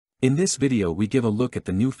In this video we give a look at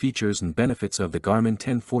the new features and benefits of the Garmin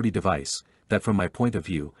 1040 device, that from my point of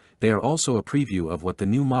view, they are also a preview of what the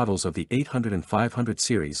new models of the 800 and 500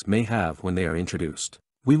 series may have when they are introduced.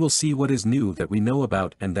 We will see what is new that we know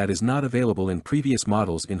about and that is not available in previous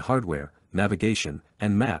models in hardware, navigation,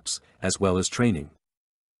 and maps, as well as training.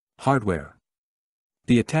 Hardware.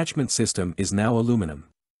 The attachment system is now aluminum.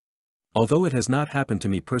 Although it has not happened to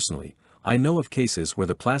me personally, I know of cases where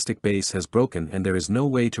the plastic base has broken and there is no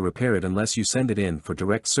way to repair it unless you send it in for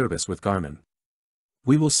direct service with Garmin.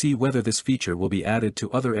 We will see whether this feature will be added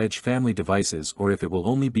to other Edge family devices or if it will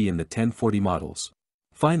only be in the 1040 models.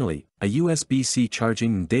 Finally, a USB-C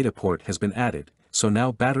charging and data port has been added, so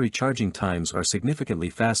now battery charging times are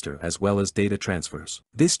significantly faster as well as data transfers.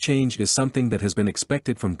 This change is something that has been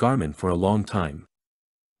expected from Garmin for a long time.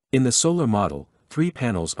 In the solar model, 3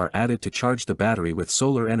 panels are added to charge the battery with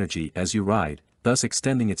solar energy as you ride, thus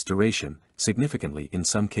extending its duration, significantly in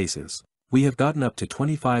some cases. We have gotten up to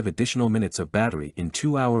 25 additional minutes of battery in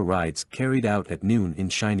 2-hour rides carried out at noon in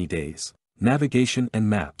shiny days. Navigation and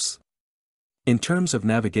maps. In terms of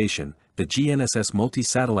navigation, the GNSS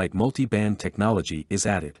multi-satellite multi-band technology is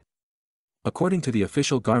added. According to the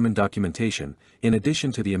official Garmin documentation, in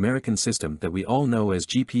addition to the American system that we all know as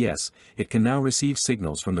GPS, it can now receive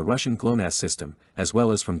signals from the Russian GLONASS system, as well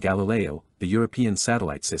as from Galileo, the European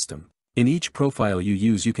satellite system. In each profile you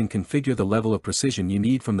use you can configure the level of precision you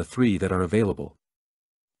need from the 3 that are available.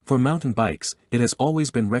 For mountain bikes, it has always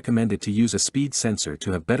been recommended to use a speed sensor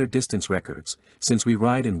to have better distance records, since we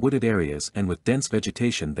ride in wooded areas and with dense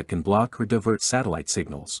vegetation that can block or divert satellite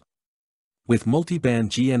signals. With multi-band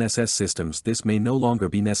GNSS systems this may no longer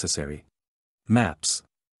be necessary. Maps.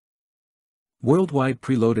 Worldwide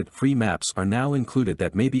preloaded free maps are now included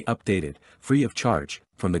that may be updated, free of charge,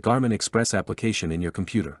 from the Garmin Express application in your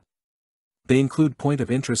computer. They include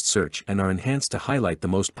point-of-interest search and are enhanced to highlight the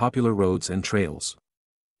most popular roads and trails.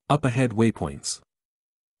 Ahead Waypoints.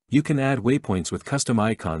 You can add waypoints with custom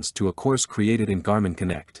icons to a course created in Garmin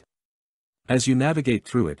Connect. As you navigate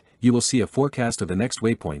through it, you will see a forecast of the next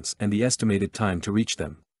waypoints and the estimated time to reach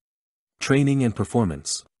them. Training and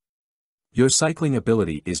performance. Your cycling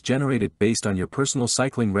ability is generated based on your personal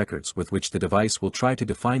cycling records with which the device will try to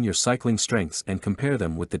define your cycling strengths and compare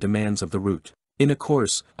them with the demands of the route. In a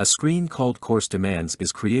course, a screen called Course Demands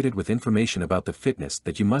is created with information about the fitness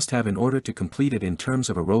that you must have in order to complete it in terms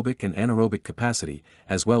of aerobic and anaerobic capacity,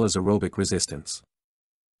 as well as aerobic resistance.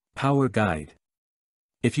 Power Guide.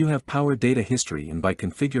 If you have power data history and by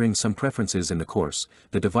configuring some preferences in the course,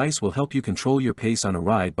 the device will help you control your pace on a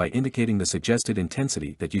ride by indicating the suggested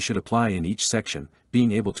intensity that you should apply in each section,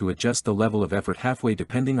 being able to adjust the level of effort halfway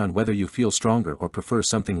depending on whether you feel stronger or prefer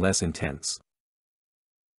something less intense.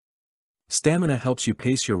 Stamina helps you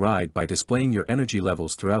pace your ride by displaying your energy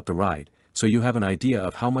levels throughout the ride, so you have an idea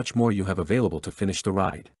of how much more you have available to finish the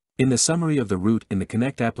ride. In the summary of the route in the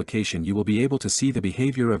Connect application you will be able to see the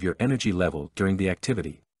behavior of your energy level during the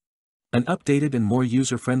activity. An updated and more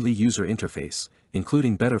user-friendly user interface,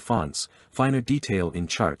 including better fonts, finer detail in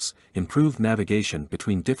charts, improved navigation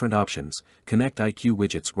between different options, Connect IQ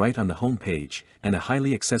widgets right on the home page, and a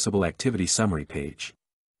highly accessible activity summary page.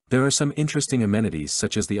 There are some interesting amenities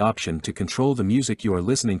such as the option to control the music you are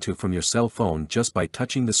listening to from your cell phone just by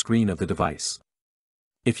touching the screen of the device.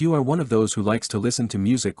 If you are one of those who likes to listen to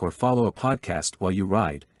music or follow a podcast while you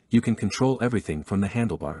ride, you can control everything from the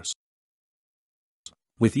handlebars.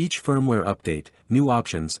 With each firmware update, new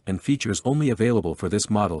options and features only available for this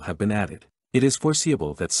model have been added. It is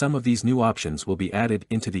foreseeable that some of these new options will be added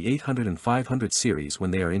into the 800 and 500 series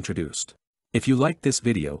when they are introduced. If you liked this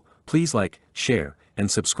video, please like, share,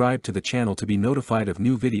 and subscribe to the channel to be notified of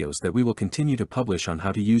new videos that we will continue to publish on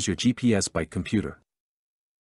how to use your GPS bike computer.